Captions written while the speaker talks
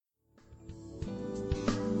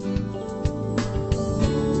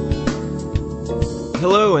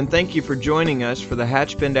Hello, and thank you for joining us for the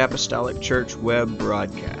Hatchbend Apostolic Church web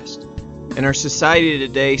broadcast. In our society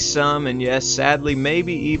today, some, and yes, sadly,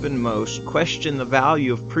 maybe even most, question the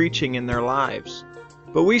value of preaching in their lives.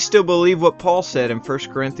 But we still believe what Paul said in 1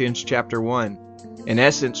 Corinthians chapter 1. In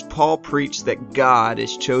essence, Paul preached that God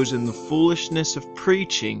has chosen the foolishness of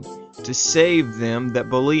preaching to save them that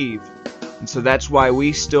believe. And so that's why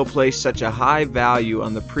we still place such a high value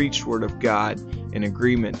on the preached word of God in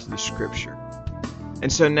agreement to the Scripture.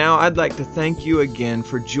 And so now I'd like to thank you again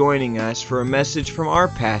for joining us for a message from our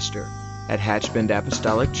pastor at Hatchbend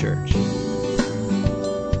Apostolic Church. It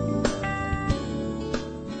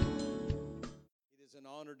is an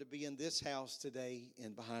honor to be in this house today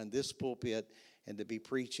and behind this pulpit and to be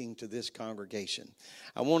preaching to this congregation.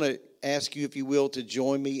 I want to ask you, if you will, to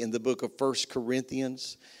join me in the book of 1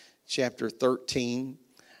 Corinthians chapter 13.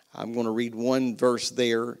 I'm going to read one verse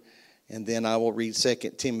there, and then I will read 2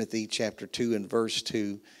 Timothy chapter 2 and verse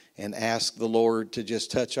 2 and ask the Lord to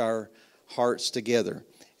just touch our hearts together.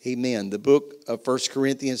 Amen. The book of 1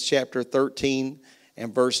 Corinthians chapter 13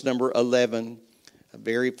 and verse number 11, a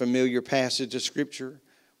very familiar passage of Scripture.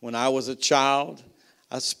 When I was a child,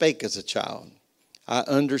 I spake as a child. I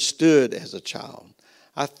understood as a child.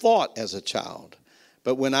 I thought as a child.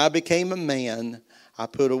 But when I became a man, I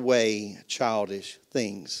put away childish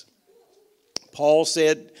things. Paul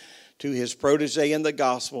said to his protege in the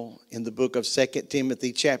gospel in the book of 2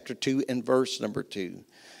 Timothy chapter 2 and verse number 2.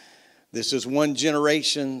 This is one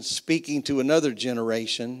generation speaking to another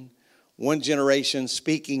generation, one generation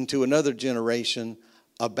speaking to another generation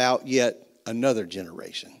about yet another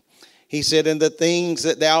generation. He said, "And the things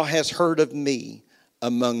that thou hast heard of me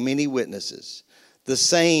among many witnesses, the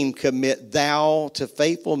same commit thou to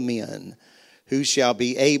faithful men who shall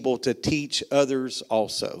be able to teach others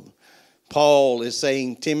also." Paul is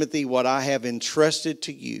saying, Timothy, what I have entrusted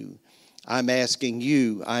to you, I am asking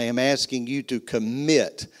you to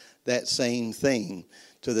commit that same thing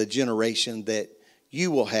to the generation that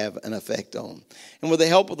you will have an effect on. And with the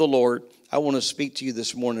help of the Lord, I want to speak to you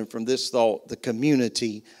this morning from this thought, the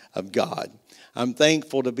community of God. I'm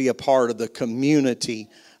thankful to be a part of the community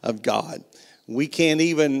of God. We can't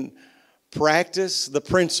even practice the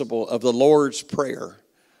principle of the Lord's Prayer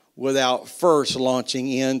without first launching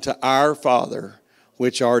into Our Father,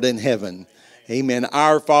 which art in heaven. Amen.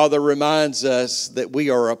 Our Father reminds us that we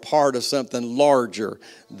are a part of something larger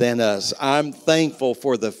than us. I'm thankful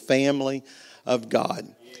for the family of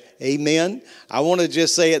God. Amen. I want to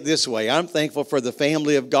just say it this way. I'm thankful for the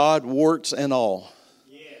family of God, warts and all.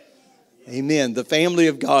 Amen. The family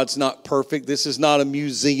of God's not perfect. This is not a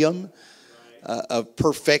museum of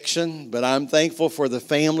perfection, but I'm thankful for the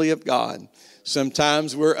family of God.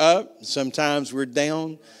 Sometimes we're up, sometimes we're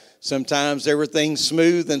down, sometimes everything's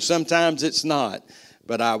smooth, and sometimes it's not.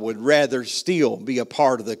 But I would rather still be a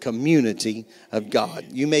part of the community of God.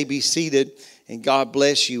 You may be seated, and God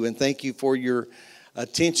bless you, and thank you for your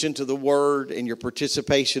attention to the Word and your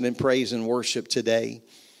participation in praise and worship today.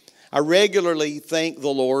 I regularly thank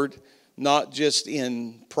the Lord, not just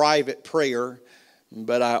in private prayer,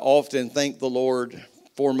 but I often thank the Lord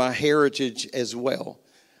for my heritage as well.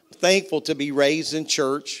 Thankful to be raised in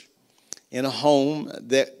church in a home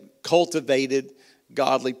that cultivated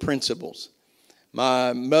godly principles.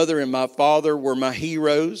 My mother and my father were my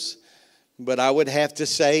heroes, but I would have to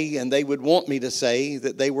say, and they would want me to say,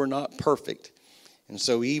 that they were not perfect. And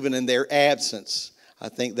so even in their absence, I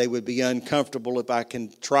think they would be uncomfortable if I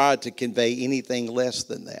can try to convey anything less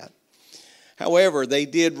than that. However, they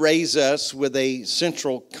did raise us with a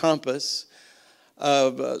central compass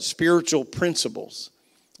of spiritual principles.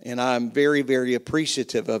 And I'm very, very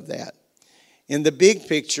appreciative of that. In the big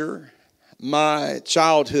picture, my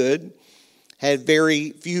childhood had very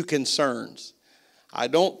few concerns. I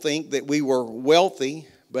don't think that we were wealthy,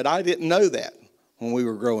 but I didn't know that when we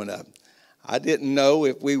were growing up. I didn't know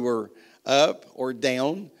if we were up or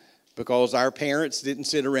down because our parents didn't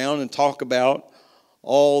sit around and talk about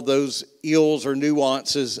all those ills or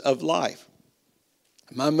nuances of life.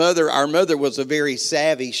 Our mother was a very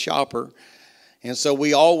savvy shopper. And so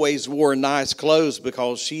we always wore nice clothes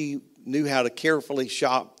because she knew how to carefully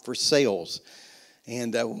shop for sales.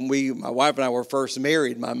 And when my wife and I were first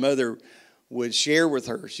married, my mother would share with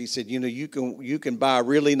her. She said, you can buy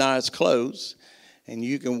really nice clothes and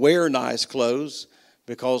you can wear nice clothes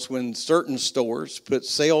because when certain stores put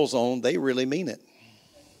sales on, they really mean it.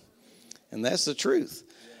 And that's the truth.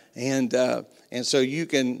 And so you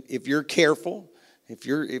can, if you're careful, if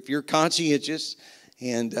you're conscientious,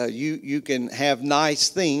 and you can have nice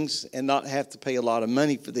things and not have to pay a lot of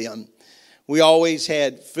money for them. We always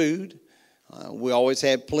had food. We always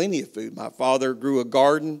had plenty of food. My father grew a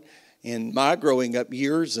garden in my growing up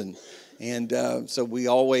years. So we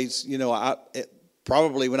always,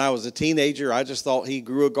 probably when I was a teenager, I just thought he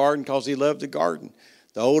grew a garden because he loved to garden.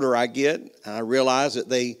 The older I get, I realize that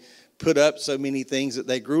they put up so many things that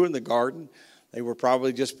they grew in the garden. They were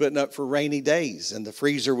probably just putting up for rainy days, and the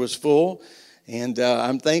freezer was full, and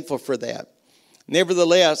I'm thankful for that.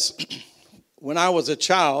 Nevertheless, when I was a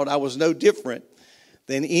child, I was no different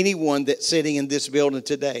than anyone that's sitting in this building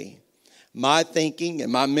today. My thinking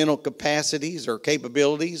and my mental capacities or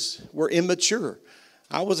capabilities were immature.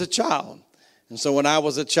 I was a child. And so when I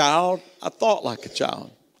was a child, I thought like a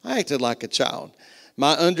child. I acted like a child.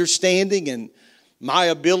 My understanding and my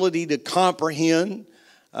ability to comprehend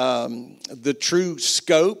the true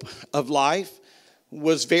scope of life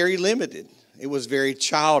was very limited. It was very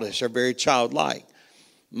childish or very childlike.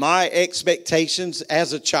 My expectations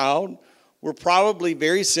as a child were probably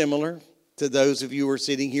very similar to those of you who are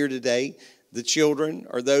sitting here today, the children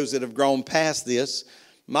or those that have grown past this.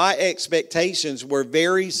 My expectations were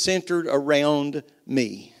very centered around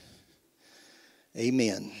me.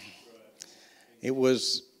 Amen. It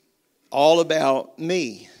was all about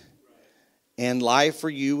me. And life for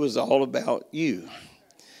you was all about you.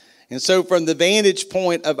 And so from the vantage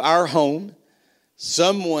point of our home,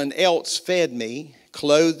 someone else fed me,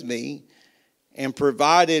 clothed me, and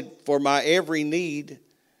provided for my every need.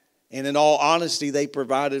 And in all honesty, they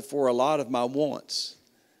provided for a lot of my wants.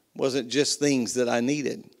 It wasn't just things that I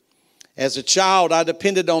needed. As a child, I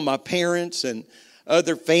depended on my parents and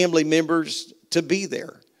other family members to be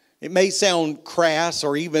there. It may sound crass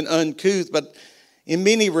or even uncouth, but in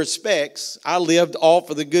many respects, I lived off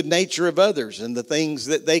of the good nature of others and the things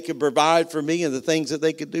that they could provide for me and the things that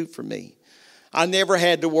they could do for me. I never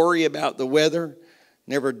had to worry about the weather.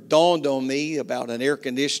 Never dawned on me about an air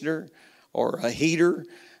conditioner or a heater.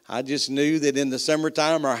 I just knew that in the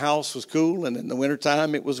summertime our house was cool and in the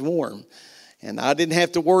wintertime it was warm. And I didn't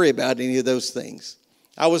have to worry about any of those things.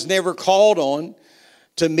 I was never called on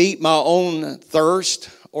to meet my own thirst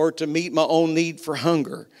or to meet my own need for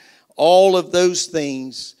hunger. All of those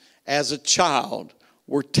things as a child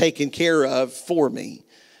were taken care of for me.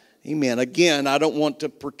 Amen. Again, I don't want to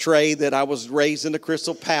portray that I was raised in the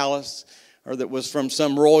Crystal Palace or that was from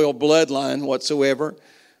some royal bloodline whatsoever.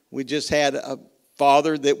 We just had a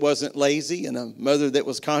father that wasn't lazy and a mother that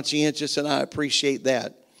was conscientious, and I appreciate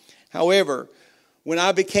that. However, when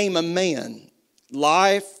I became a man,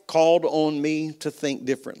 life called on me to think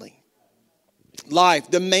differently. Life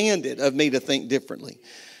demanded of me to think differently.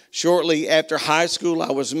 Shortly after high school,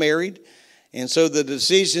 I was married, and so the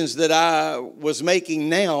decisions that I was making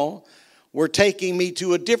now were taking me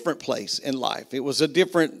to a different place in life. It was a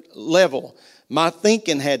different level. My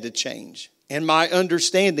thinking had to change, and my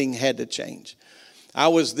understanding had to change. I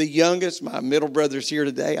was the youngest. My middle brother's here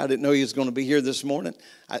today. I didn't know he was going to be here this morning.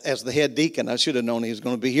 As the head deacon, I should have known he was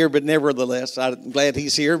going to be here, but nevertheless, I'm glad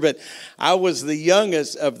he's here. But I was the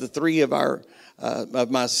youngest of the three of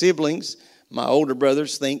my siblings. My older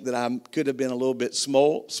brothers think that I could have been a little bit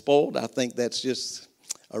spoiled. I think that's just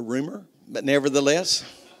a rumor, but nevertheless,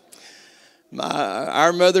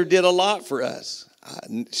 our mother did a lot for us.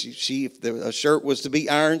 If a shirt was to be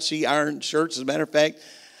ironed, she ironed shirts. As a matter of fact,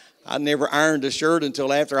 I never ironed a shirt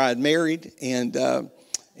until after I had married, and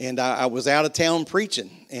I was out of town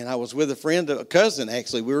preaching, and I was with a cousin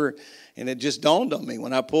actually. And it just dawned on me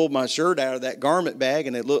when I pulled my shirt out of that garment bag,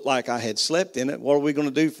 and it looked like I had slept in it. What are we going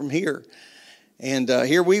to do from here? And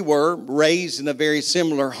here we were, raised in a very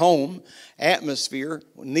similar home atmosphere.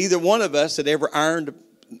 Neither one of us had ever ironed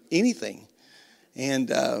anything.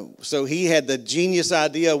 And so he had the genius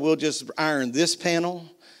idea, we'll just iron this panel,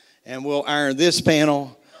 and we'll iron this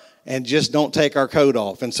panel, and just don't take our coat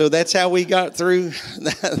off. And so that's how we got through.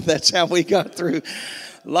 That's how we got through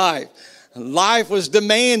life. Life was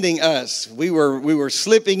demanding us. We were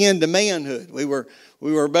slipping into manhood. We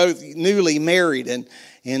were both newly married,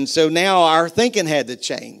 and so now our thinking had to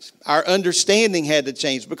change. Our understanding had to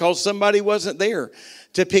change because somebody wasn't there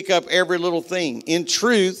to pick up every little thing. In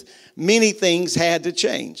truth, many things had to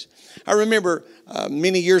change. I remember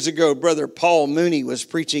many years ago, Brother Paul Mooney was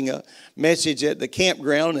preaching a message at the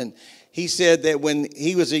campground, and he said that when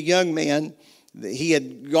he was a young man, he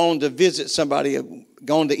had gone to visit somebody,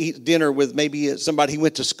 gone to eat dinner with maybe somebody he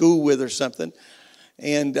went to school with or something.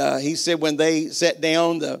 And he said when they sat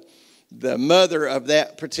down, the mother of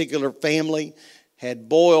that particular family had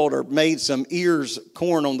boiled or made some ears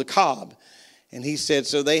corn on the cob. And he said,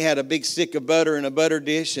 so they had a big stick of butter in a butter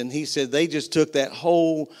dish. And he said they just took that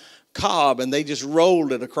whole cob and they just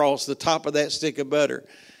rolled it across the top of that stick of butter.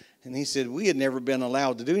 And he said, we had never been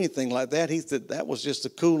allowed to do anything like that. He said that was just the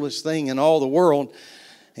coolest thing in all the world.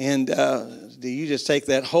 And do you just take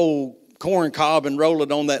that whole corn cob and roll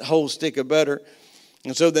it on that whole stick of butter?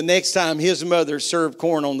 And so the next time his mother served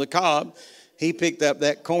corn on the cob, he picked up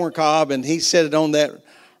that corn cob and he set it on that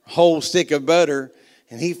whole stick of butter.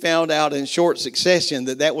 And he found out in short succession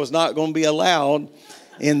that that was not going to be allowed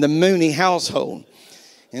in the Mooney household.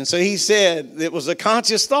 And so he said, it was a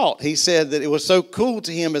conscious thought. He said that it was so cool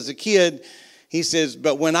to him as a kid. He says,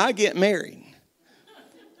 but when I get married,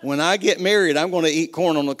 I'm going to eat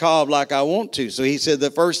corn on the cob like I want to. So he said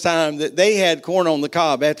the first time that they had corn on the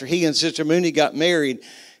cob, after he and Sister Mooney got married,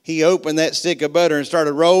 he opened that stick of butter and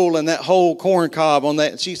started rolling that whole corn cob on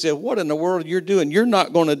that. And she said, what in the world you're doing? You're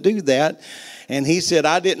not going to do that. And he said,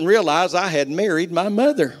 I didn't realize I had married my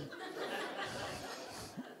mother.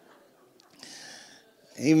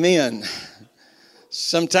 Amen.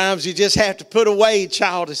 Sometimes you just have to put away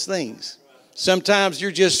childish things. Sometimes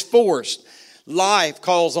you're just forced. Life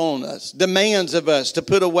calls on us, demands of us to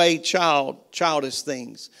put away childish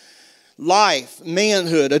things. Life,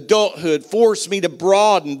 manhood, adulthood forced me to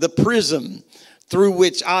broaden the prism through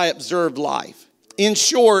which I observed life. In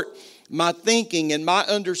short, my thinking and my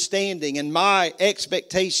understanding and my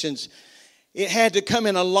expectations, it had to come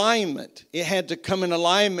in alignment. It had to come in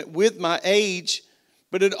alignment with my age,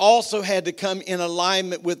 but it also had to come in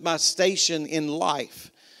alignment with my station in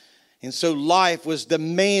life. And so life was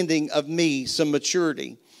demanding of me some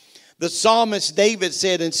maturity. The psalmist David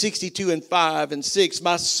said in 62:5-6,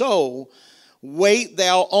 my soul, wait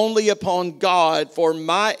thou only upon God, for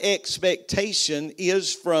my expectation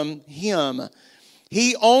is from him.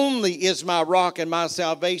 He only is my rock and my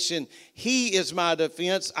salvation. He is my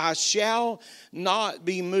defense. I shall not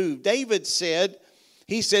be moved. David said,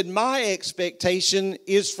 he said, my expectation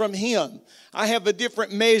is from him. I have a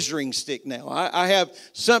different measuring stick now. I have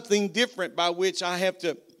something different by which I have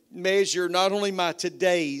to measure not only my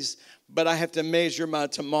todays, but I have to measure my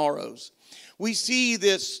tomorrows. We see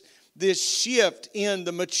this shift in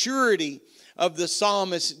the maturity of the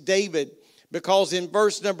psalmist David, because in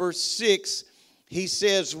verse number 6, he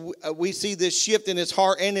says, we see this shift in his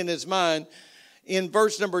heart and in his mind. In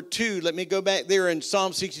verse number 2, let me go back there in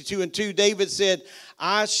Psalm 62:2, David said,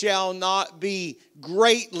 I shall not be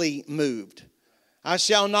greatly moved. I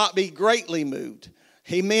shall not be greatly moved.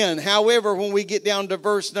 Amen. However, when we get down to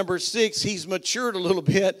verse number 6, he's matured a little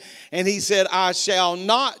bit, and he said, I shall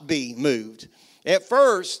not be moved. At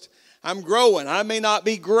first, I'm growing. I may not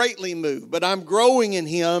be greatly moved, but I'm growing in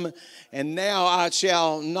him, and now I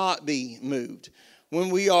shall not be moved. When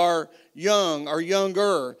we are young or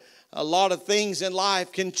younger, a lot of things in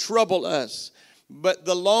life can trouble us. But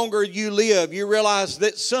the longer you live, you realize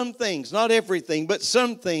that some things, not everything, but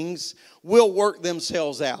some things will work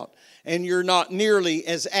themselves out. And you're not nearly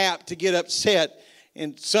as apt to get upset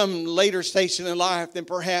in some later station in life than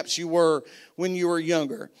perhaps you were when you were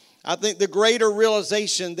younger. I think the greater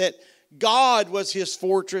realization that God was his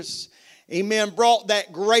fortress, amen, brought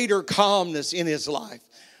that greater calmness in his life.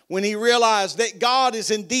 When he realized that God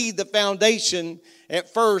is indeed the foundation,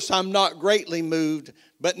 at first I'm not greatly moved,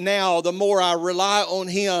 but now the more I rely on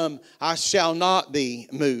him, I shall not be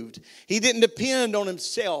moved. He didn't depend on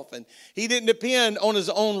himself, and he didn't depend on his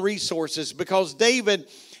own resources, because David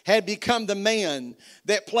had become the man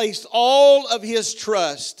that placed all of his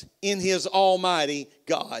trust in his almighty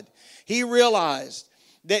God. He realized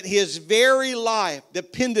that his very life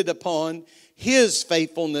depended upon his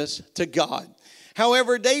faithfulness to God.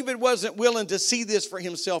 However, David wasn't willing to see this for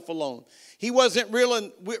himself alone. He wasn't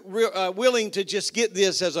willing to just get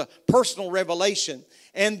this as a personal revelation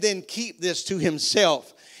and then keep this to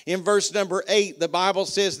himself. In verse number 8, the Bible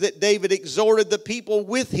says that David exhorted the people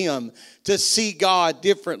with him to see God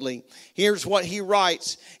differently. Here's what he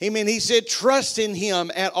writes. Amen. He said, trust in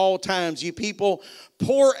him at all times, you people.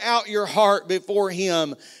 Pour out your heart before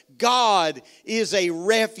him. God is a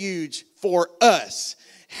refuge for us.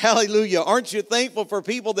 Hallelujah. Aren't you thankful for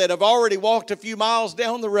people that have already walked a few miles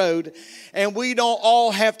down the road, and we don't all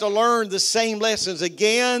have to learn the same lessons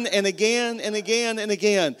again and again and again and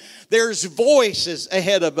again. There's voices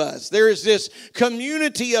ahead of us. There is this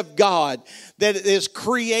community of God that has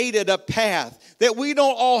created a path that we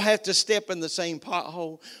don't all have to step in the same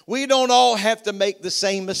pothole. We don't all have to make the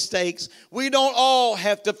same mistakes. We don't all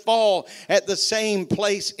have to fall at the same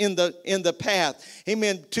place in the path.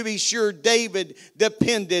 Amen. To be sure, David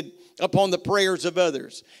depended upon the prayers of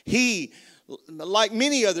others. He, like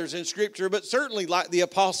many others in Scripture, but certainly like the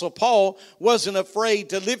Apostle Paul, wasn't afraid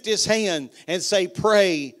to lift his hand and say,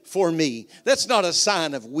 pray for me. That's not a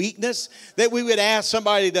sign of weakness, that we would ask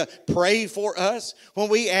somebody to pray for us. When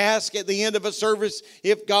we ask at the end of a service,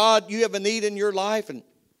 if God, you have a need in your life, and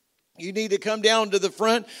You need to come down to the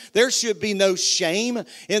front. There should be no shame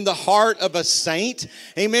in the heart of a saint.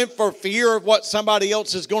 Amen. For fear of what somebody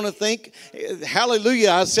else is going to think.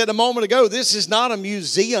 Hallelujah. I said a moment ago, this is not a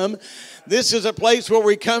museum. This is a place where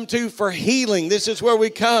we come to for healing. This is where we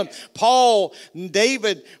come. Paul and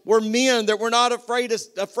David were men that were not afraid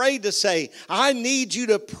to say, I need you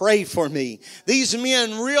to pray for me. These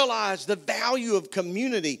men realized the value of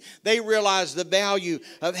community. They realized the value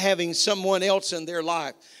of having someone else in their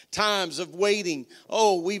life. Times of waiting.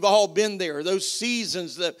 Oh, we've all been there. Those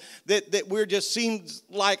seasons that we're just seems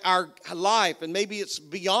like our life, and maybe it's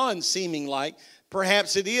beyond seeming like.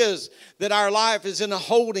 Perhaps it is that our life is in a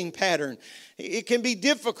holding pattern. It can be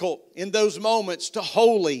difficult in those moments to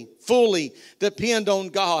fully depend on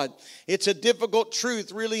God. It's a difficult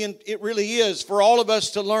truth, really, and it really is for all of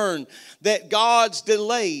us to learn that God's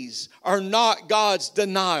delays are not God's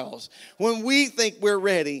denials. When we think we're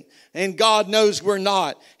ready, and God knows we're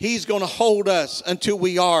not, He's going to hold us until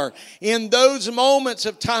we are. In those moments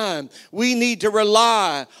of time, we need to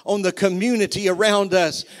rely on the community around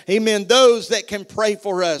us. Amen. Those that can pray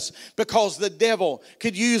for us, because the devil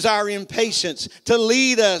could use our impatience to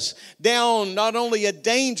lead us down not only a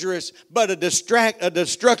dangerous but a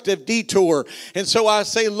destructive detour. And so I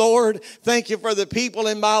say, Lord, thank you for the people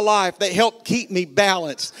in my life that help keep me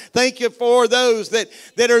balanced. Thank you for those that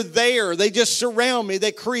are there. They just surround me.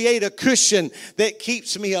 They create a cushion that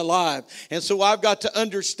keeps me alive. And so I've got to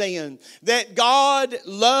understand that God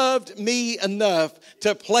loved me enough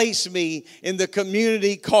to place me in the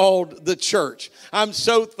community called the church. I'm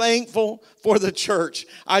so thankful for the church.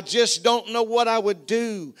 I just don't know what I would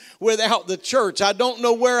do without the church. I don't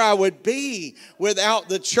know where I would be without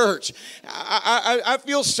the church. I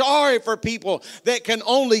feel sorry for people that can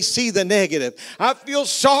only see the negative. I feel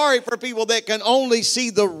sorry for people that can only see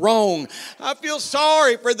the wrong. I feel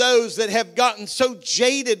sorry for those that have gotten so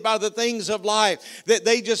jaded by the things of life that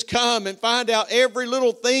they just come and find out every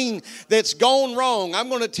little thing that's gone wrong. I'm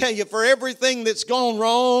going to tell you, for everything that's gone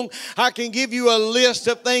wrong, I can give you a list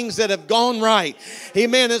of things that have gone right.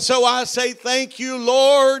 Amen. And so I say, thank you,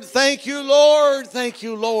 Lord. Thank you, Lord. Thank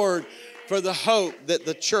you, Lord, for the hope that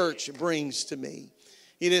the church brings to me.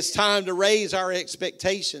 It is time to raise our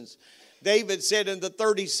expectations. David said in the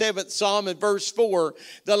 37th Psalm in verse 4,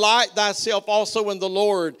 delight thyself also in the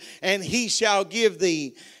Lord, and He shall give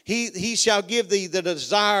thee, he shall give thee the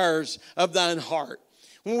desires of thine heart.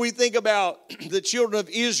 When we think about the children of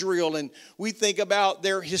Israel and we think about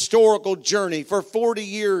their historical journey, for 40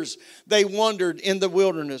 years they wandered in the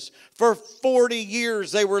wilderness. For 40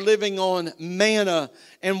 years they were living on manna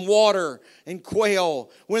and water and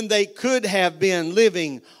quail when they could have been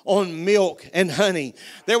living on milk and honey.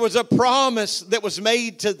 There was a promise that was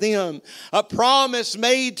made to them, a promise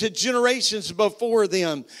made to generations before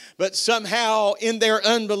them, but somehow in their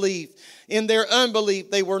unbelief,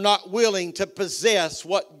 they were not willing to possess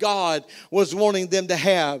what God was wanting them to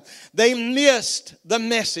have. They missed the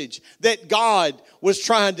message that God was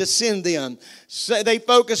trying to send them. So they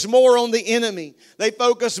focused more on the enemy. They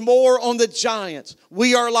focused more on the giants.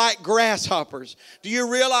 We are like grasshoppers. Do you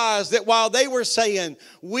realize that while they were saying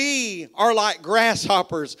we are like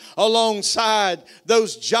grasshoppers alongside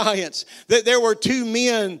those giants, that there were two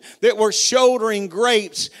men that were shouldering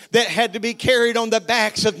grapes that had to be carried on the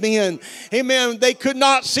backs of men. Amen. They could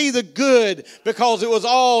not see the good because it was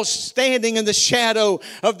all standing in the shadow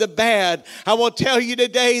of the bad. I will tell you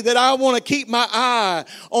today that I want to keep my eye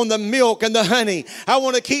on the milk and the honey. I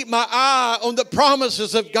want to keep my eye on the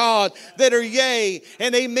promises of God that are yea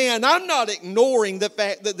and amen. I'm not ignoring the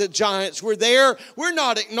fact that the giants were there. We're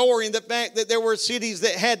not ignoring the fact that there were cities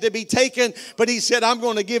that had to be taken. But He said, I'm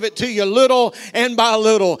going to give it to you little and by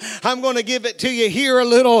little. I'm going to give it to you here a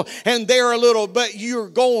little and there a little. But you're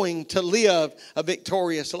going to live a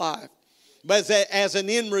victorious life. But as an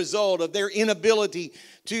end result of their inability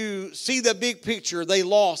to see the big picture, they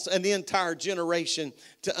lost an entire generation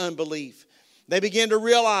to unbelief. They began to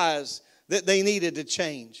realize that they needed to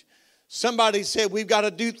change. Somebody said we've got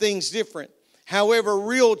to do things different. However,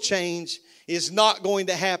 real change is not going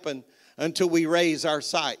to happen until we raise our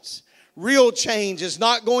sights. Real change is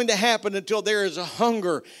not going to happen until there is a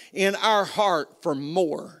hunger in our heart for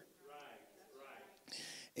more.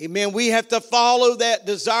 Amen. We have to follow that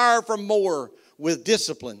desire for more with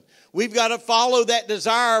discipline. We've got to follow that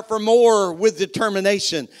desire for more with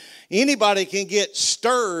determination. Anybody can get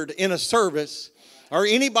stirred in a service. or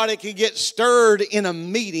anybody can get stirred in a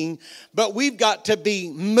meeting, but we've got to be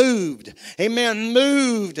moved. Amen.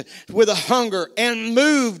 Moved with a hunger and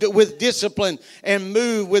moved with discipline and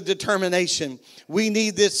moved with determination. We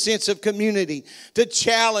need this sense of community to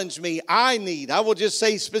challenge me. I will just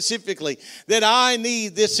say specifically that I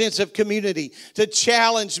need this sense of community to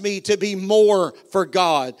challenge me to be more for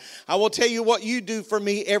God. I will tell you what you do for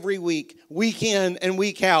me every week. Week in and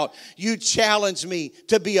week out, you challenge me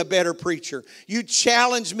to be a better preacher. You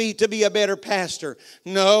challenge me to be a better pastor.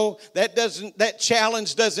 No, that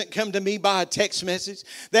challenge doesn't come to me by a text message.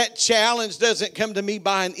 That challenge doesn't come to me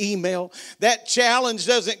by an email. That challenge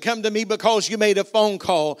doesn't come to me because you made a phone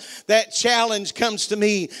call. That challenge comes to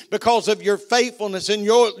me because of your faithfulness and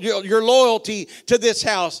your loyalty to this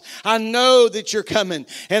house. I know that you're coming,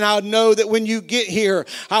 and I know that when you get here,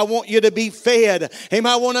 I want you to be fed. Amen.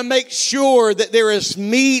 I want to make sure that there is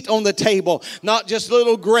meat on the table, not just a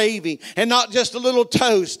little gravy and not just a little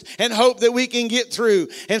toast, and hope that we can get through.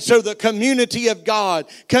 And so the community of God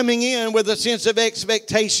coming in with a sense of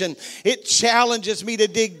expectation, it challenges me to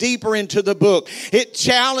dig deeper into the book. It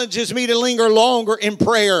challenges me to linger longer in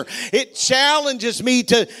prayer. It challenges me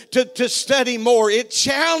to study more. It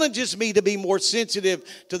challenges me to be more sensitive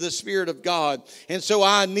to the Spirit of God. And so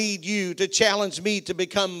I need you to challenge me to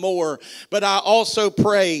become more. But I also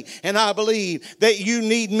pray and I believe that you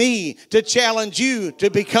need me to challenge you to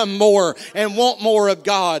become more and want more of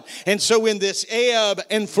God. And so in this ebb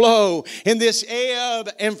and flow,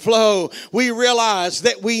 we realize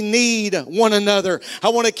that we need one another. I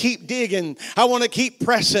want to keep digging. I want to keep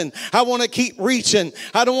pressing. I want to keep reaching.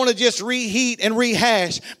 I don't want to just reheat and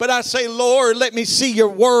rehash, but I say, Lord, let me see your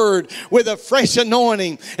word with a fresh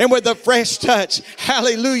anointing and with a fresh touch.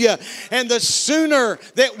 Hallelujah. And the sooner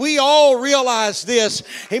that we all realize this,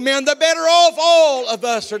 amen, the better off all of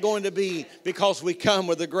us are going to be, because we come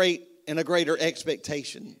with a greater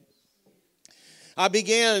expectation. I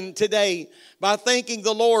began today by thanking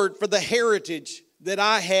the Lord for the heritage that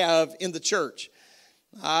I have in the church.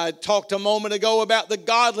 I talked a moment ago about the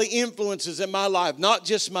godly influences in my life, not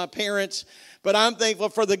just my parents, but I'm thankful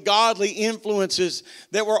for the godly influences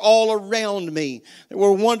that were all around me. They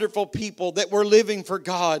were wonderful people that were living for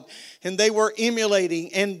God, and they were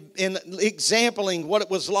emulating and exempling what it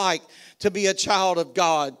was like to be a child of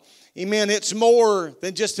God. Amen. It's more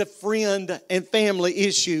than just a friend and family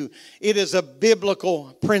issue. It is a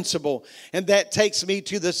biblical principle. And that takes me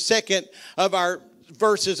to the second of our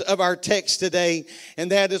verses of our text today.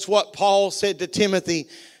 And that is what Paul said to Timothy,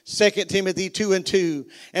 2 Timothy 2:2.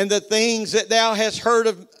 And the things that thou hast heard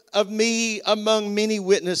of me among many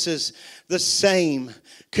witnesses, the same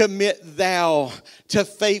commit thou to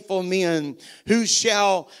faithful men who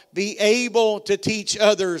shall be able to teach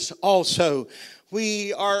others also.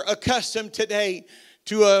 We are accustomed today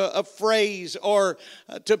to a phrase or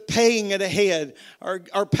to paying it ahead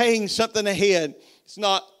or paying something ahead. It's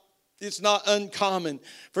not uncommon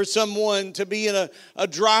for someone to be in a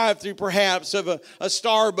drive-through perhaps of a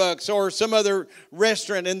Starbucks or some other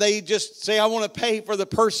restaurant, and they just say, I want to pay for the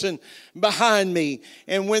person behind me.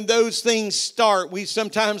 And when those things start, we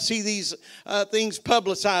sometimes see these things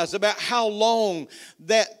publicized about how long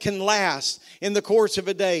that can last in the course of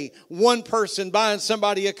a day. One person buying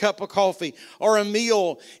somebody a cup of coffee or a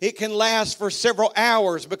meal, it can last for several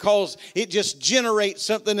hours because it just generates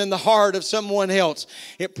something in the heart of someone else.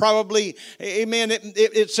 It probably, amen,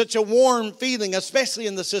 it's such a warm feeling, especially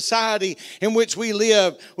in the society in which we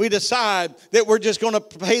live. We decide that we're just going to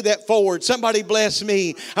pay that forward. Somebody bless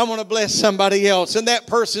me, I want to bless somebody else. And that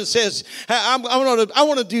person says, I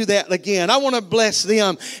want to do that again. I want to bless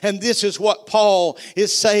them. And this is what Paul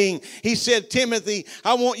is saying. He said, Timothy,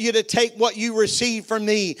 I want you to take what you received from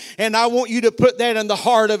me, and I want you to put that in the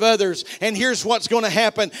heart of others. And here's what's going to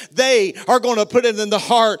happen. They are going to put it in the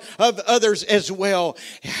heart of others as well.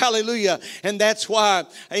 Hallelujah. And that's why,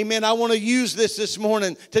 amen, I want to use this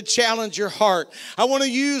morning to challenge your heart. I want to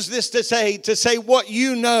use this to say what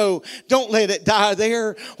you know, don't let it die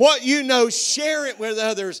there. What you know, share it with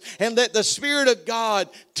others, and let the Spirit of God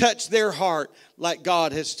touch their heart like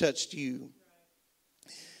God has touched you.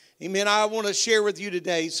 Amen. I want to share with you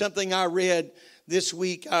today something I read this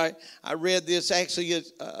week. I read this, actually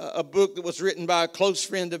a book that was written by a close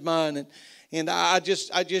friend of mine, and I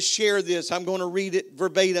just share this. I'm going to read it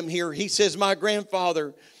verbatim here. He says, my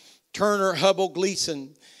grandfather, Turner Hubble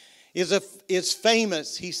Gleason, is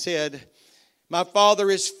famous, he said. My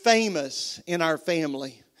father is famous in our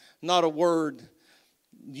family. Not a word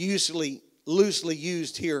loosely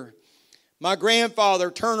used here. My grandfather,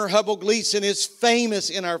 Turner Hubble Gleason, is famous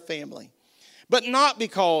in our family, but not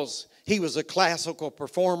because he was a classical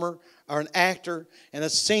performer or an actor and a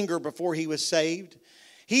singer before he was saved.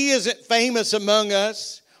 He isn't famous among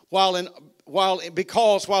us while in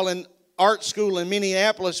art school in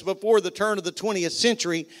Minneapolis before the turn of the 20th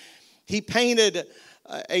century, he painted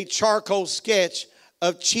a charcoal sketch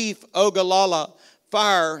of Chief Ogallala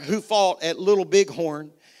Fire who fought at Little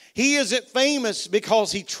Bighorn. He isn't famous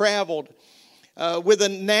because he traveled with a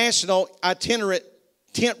national itinerant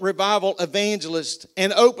tent revival evangelist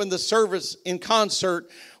and opened the service in concert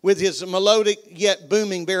with his melodic yet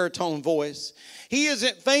booming baritone voice. He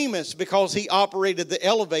isn't famous because he operated the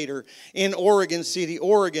elevator in Oregon City,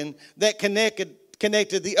 Oregon, that connected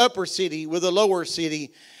the upper city with the lower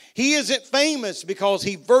city. He isn't famous because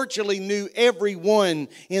he virtually knew everyone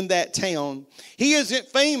in that town. He isn't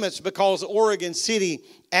famous because Oregon City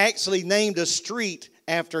actually named a street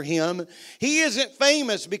after him. He isn't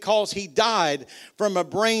famous because he died from a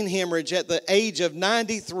brain hemorrhage at the age of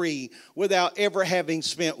 93 without ever having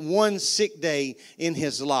spent one sick day in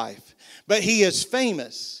his life. But he is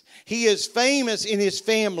famous. He is famous in his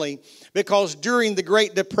family because during the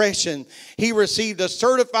Great Depression, he received a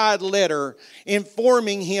certified letter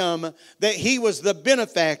informing him that he was the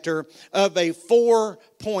benefactor of a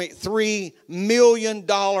 $4.3 million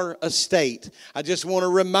estate. I just want to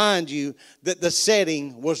remind you that the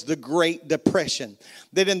setting was the Great Depression.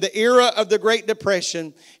 That in the era of the Great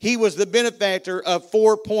Depression, he was the benefactor of a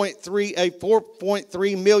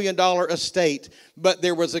 $4.3 million estate, but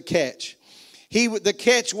there was a catch. The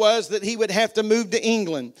catch was that he would have to move to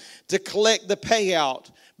England to collect the payout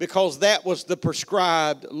because that was the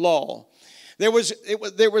prescribed law. It was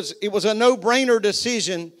a no-brainer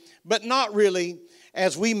decision, but not really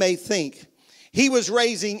as we may think. He was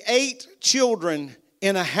raising 8 children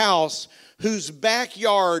in a house whose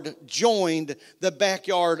backyard joined the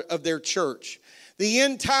backyard of their church. The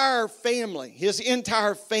entire family, his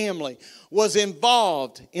entire family, was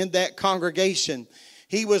involved in that congregation.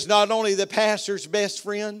 He was not only the pastor's best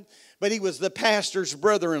friend, but he was the pastor's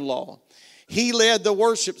brother-in-law. He led the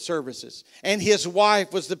worship services, and his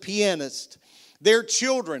wife was the pianist. Their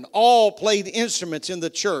children all played instruments in the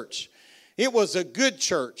church. It was a good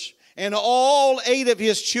church, and all 8 of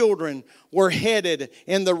his children were headed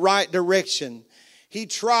in the right direction. He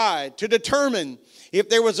tried to determine if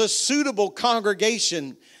there was a suitable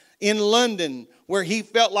congregation in London where he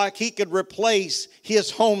felt like he could replace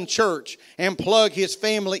his home church and plug his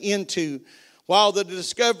family into. While the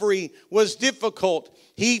discovery was difficult,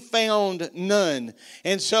 he found none.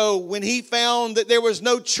 And so when he found that there was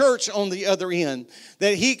no church on the other end,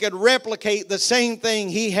 that he could replicate the same thing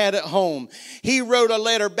he had at home, he wrote a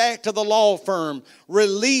letter back to the law firm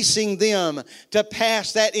releasing them to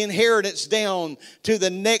pass that inheritance down to the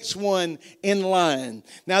next one in line.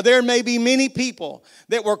 Now, there may be many people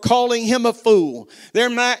that were calling him a fool. There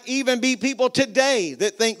might even be people today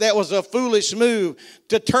that think that was a foolish move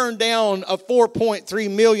to turn down a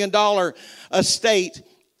 $4.3 million estate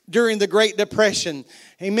during the Great Depression.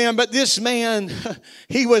 Amen. But this man,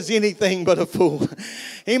 he was anything but a fool.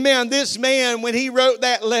 Amen. This man, when he wrote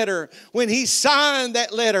that letter, when he signed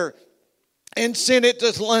that letter and sent it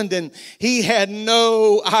to London, he had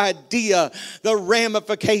no idea the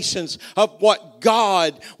ramifications of what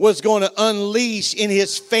God was going to unleash in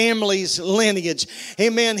his family's lineage.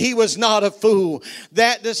 Amen. He was not a fool.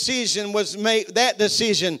 That decision was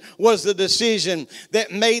the decision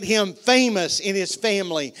that made him famous in his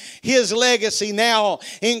family. His legacy now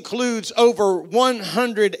includes over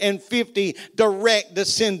 150 direct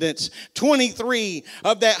descendants. 23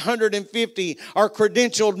 of that 150 are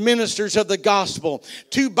credentialed ministers of the gospel.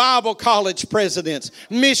 2 Bible college presidents,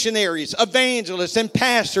 missionaries, evangelists, and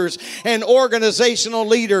pastors, and organizational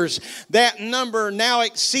leaders. That number now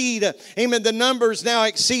exceed, the numbers now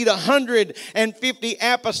exceed 150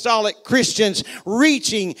 apostolic Christians,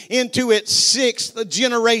 reaching into its 6th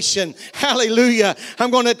generation. Hallelujah. I'm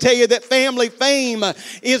going to tell you that family fame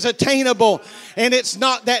is attainable. And it's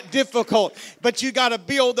not that difficult, but you got to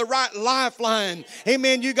build the right lifeline.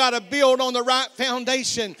 Amen. You got to build on the right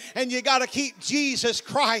foundation, and you got to keep Jesus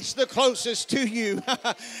Christ the closest to you.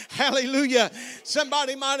 Hallelujah.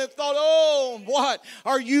 Somebody might have thought, oh, what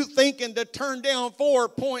are you thinking to turn down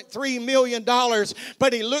 $4.3 million?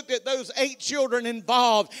 But he looked at those 8 children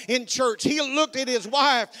involved in church. He looked at his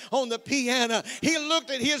wife on the piano. He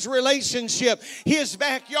looked at his relationship. His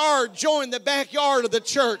backyard joined the backyard of the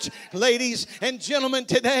church. Ladies and gentlemen,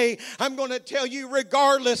 today I'm going to tell you,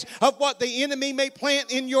 regardless of what the enemy may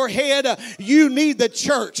plant in your head, you need the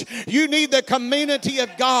church. You need the community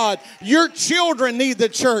of God. Your children need the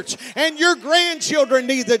church, and your grandchildren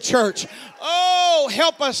need the church. Oh,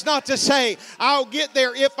 help us not to say, I'll get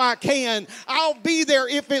there if I can. I'll be there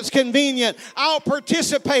if it's convenient. I'll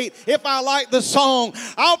participate if I like the song.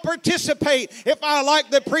 I'll participate if I like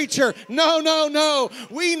the preacher. No, no, no.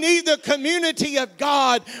 We need the community of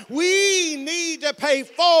God. We need to pay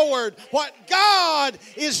forward what God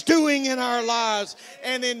is doing in our lives.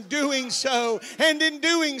 And in doing so,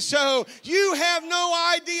 you have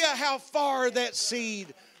no idea how far that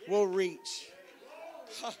seed will reach.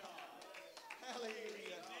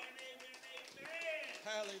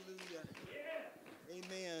 Hallelujah.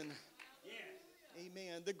 Amen.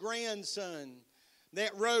 Amen. The grandson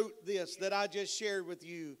that wrote this that I just shared with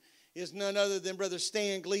you is none other than Brother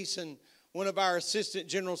Stan Gleason, one of our assistant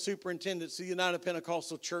general superintendents of the United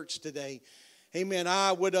Pentecostal Church today. Amen.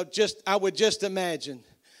 I would just imagine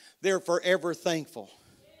they're forever thankful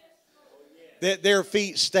that their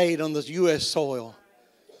feet stayed on the U.S. soil.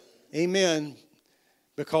 Amen.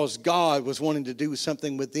 Because God was wanting to do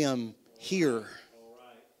something with them here.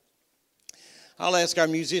 I'll ask our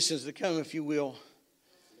musicians to come, if you will.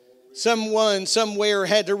 Someone, somewhere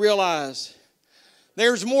had to realize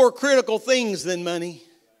there's more critical things than money,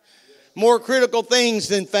 more critical things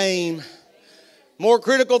than fame, more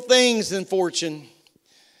critical things than fortune.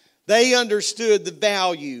 They understood the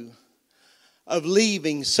value of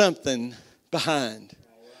leaving something behind.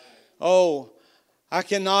 Oh, I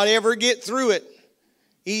cannot ever get through it.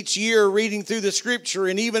 Each year reading through the Scripture,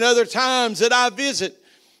 and even other times that I visit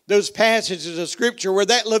those passages of Scripture where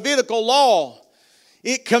that Levitical law,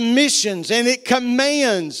 it commissions and it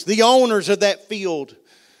commands the owners of that field,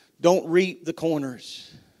 don't reap the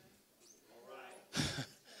corners.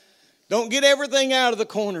 Don't get everything out of the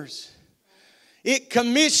corners. It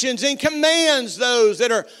commissions and commands those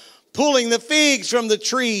that are pulling the figs from the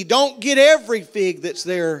tree. Don't get every fig that's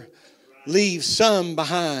there. Leave some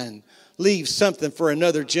behind. Leave something for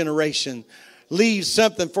another generation. Leave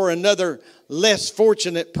something for another less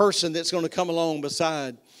fortunate person that's going to come along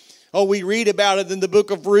beside. Oh, we read about it in the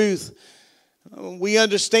book of Ruth. We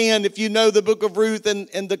understand, if you know the book of Ruth and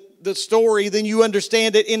the story, then you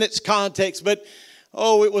understand it in its context. But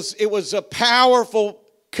oh, it was a powerful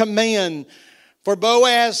command for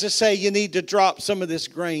Boaz to say, you need to drop some of this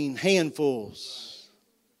grain, handfuls.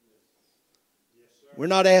 We're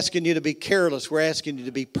not asking you to be careless. We're asking you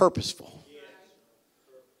to be purposeful.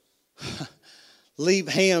 Leave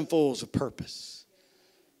handfuls of purpose.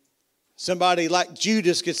 Somebody like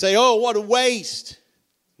Judas could say, oh, what a waste.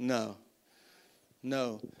 No.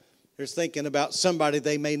 They're thinking about somebody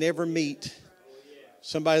they may never meet.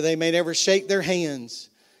 Somebody they may never shake their hands.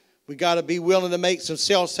 We got to be willing to make some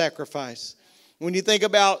self-sacrifice. When you think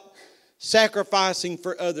about sacrificing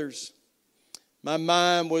for others, my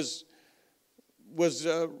mind was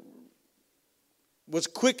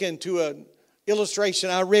quickened to an illustration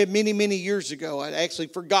I read many, many years ago. I'd actually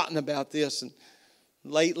forgotten about this, and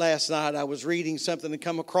late last night I was reading something and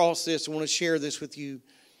come across this. I want to share this with you.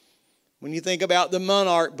 When you think about the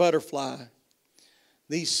monarch butterfly,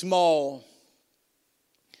 these small,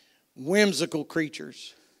 whimsical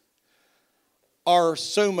creatures are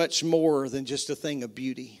so much more than just a thing of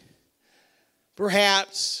beauty.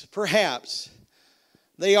 Perhaps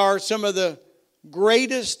they are some of the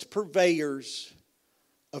greatest purveyors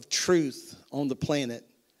of truth on the planet,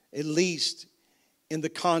 at least in the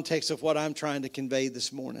context of what I'm trying to convey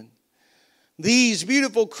this morning. These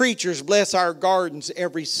beautiful creatures bless our gardens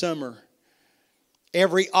every summer,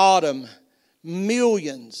 every autumn.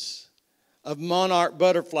 Millions of monarch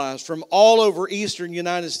butterflies from all over eastern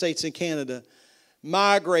United States and Canada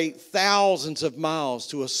migrate thousands of miles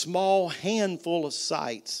to a small handful of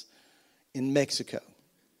sites in Mexico.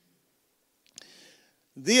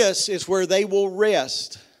 This is where they will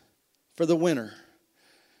rest for the winter.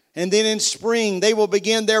 And then in spring, they will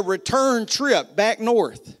begin their return trip back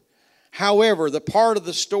north. However, the part of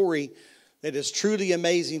the story that is truly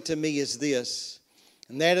amazing to me is this,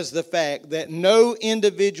 and that is the fact that no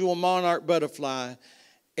individual monarch butterfly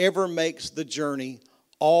ever makes the journey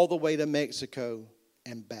all the way to Mexico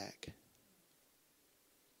and back.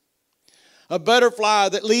 A butterfly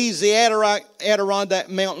that leaves the Adirondack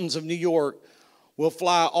Mountains of New York will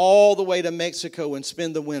fly all the way to Mexico and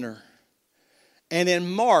spend the winter. And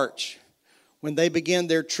in March, when they begin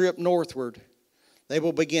their trip northward, they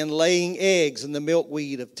will begin laying eggs in the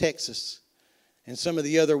milkweed of Texas and some of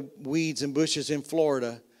the other weeds and bushes in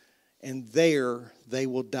Florida, and there they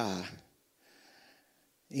will die.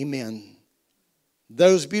 Amen.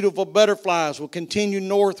 Those beautiful butterflies will continue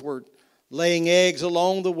northward, laying eggs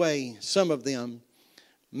along the way. Some of them,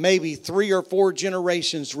 maybe 3 or 4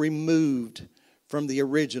 generations removed from the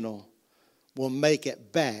original, will make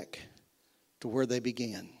it back to where they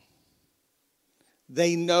began.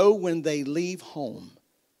 They know when they leave home,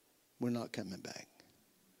 we're not coming back.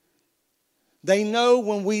 They know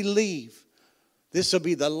when we leave, this will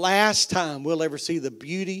be the last time we'll ever see the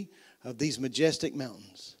beauty of these majestic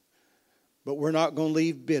mountains. But we're not going to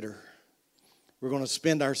leave bitter. We're going to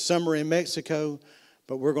spend our summer in Mexico,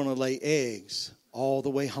 but we're going to lay eggs all the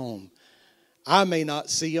way home. I may not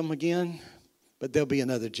see them again, but there'll be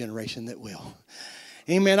another generation that will.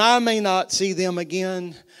 Amen. I may not see them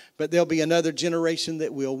again, but there'll be another generation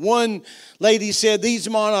that will. One lady said these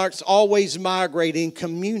monarchs always migrate in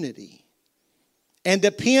community and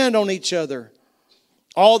depend on each other.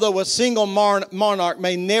 Although a single monarch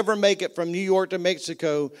may never make it from New York to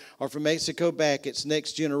Mexico or from Mexico back, it's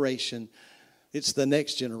next generation. It's the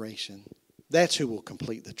next generation. That's who will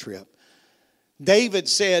complete the trip. David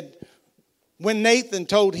said, when Nathan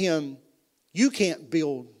told him, you can't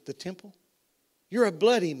build the temple. You're a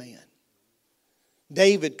bloody man.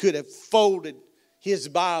 David could have folded his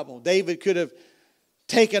Bible. David could have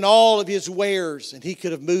taken all of his wares and he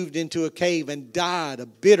could have moved into a cave and died a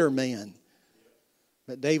bitter man.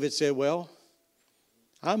 But David said, well,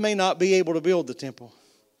 I may not be able to build the temple,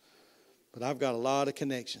 but I've got a lot of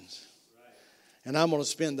connections. And I'm going to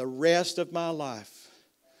spend the rest of my life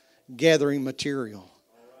gathering material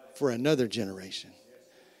for another generation.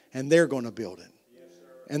 And they're going to build it.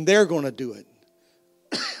 And they're going to do it.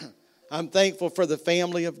 I'm thankful for the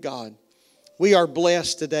family of God. We are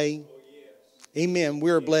blessed today. Amen.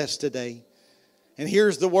 We're blessed today. And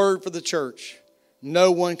here's the word for the church.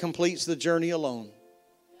 No one completes the journey alone.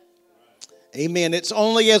 Amen. It's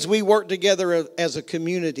only as we work together as a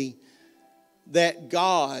community that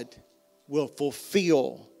God will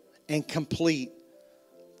fulfill and complete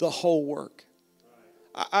the whole work.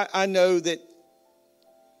 I know that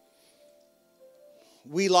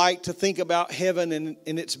we like to think about heaven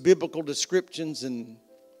and its biblical descriptions,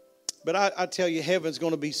 but I tell you, heaven's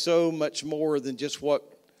going to be so much more than just what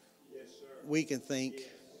we can think.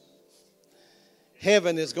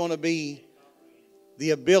 Heaven is going to be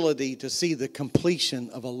the ability to see the completion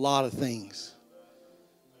of a lot of things.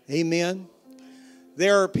 Amen.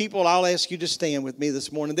 There are people, I'll ask you to stand with me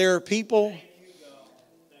this morning. There are people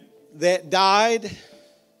that died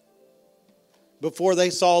before they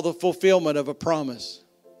saw the fulfillment of a promise.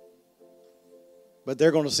 But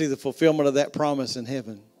they're going to see the fulfillment of that promise in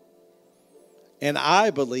heaven. And I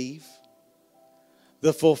believe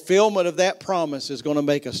the fulfillment of that promise is going to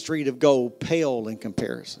make a street of gold pale in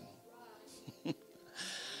comparison.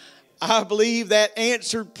 I believe that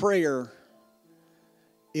answered prayer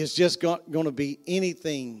is just going to be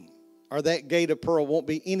anything, or that gate of pearl won't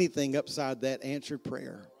be anything upside that answered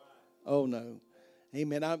prayer. Oh, no.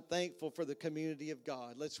 Amen. I'm thankful for the community of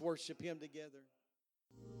God. Let's worship Him together.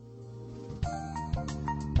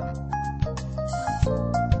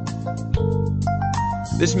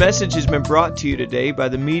 This message has been brought to you today by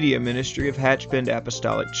the media ministry of Hatchbend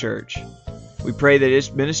Apostolic Church. We pray that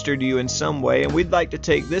it's ministered to you in some way, and we'd like to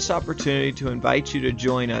take this opportunity to invite you to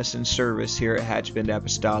join us in service here at Hatchbend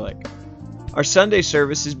Apostolic. Our Sunday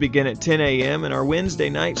services begin at 10 a.m. and our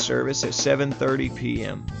Wednesday night service at 7:30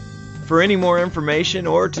 p.m. For any more information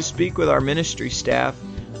or to speak with our ministry staff,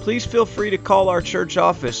 please feel free to call our church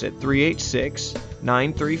office at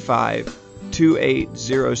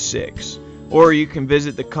 386-935-2806, or you can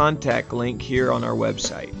visit the contact link here on our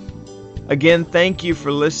website. Again, thank you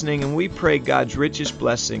for listening, and we pray God's richest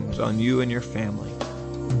blessings on you and your family.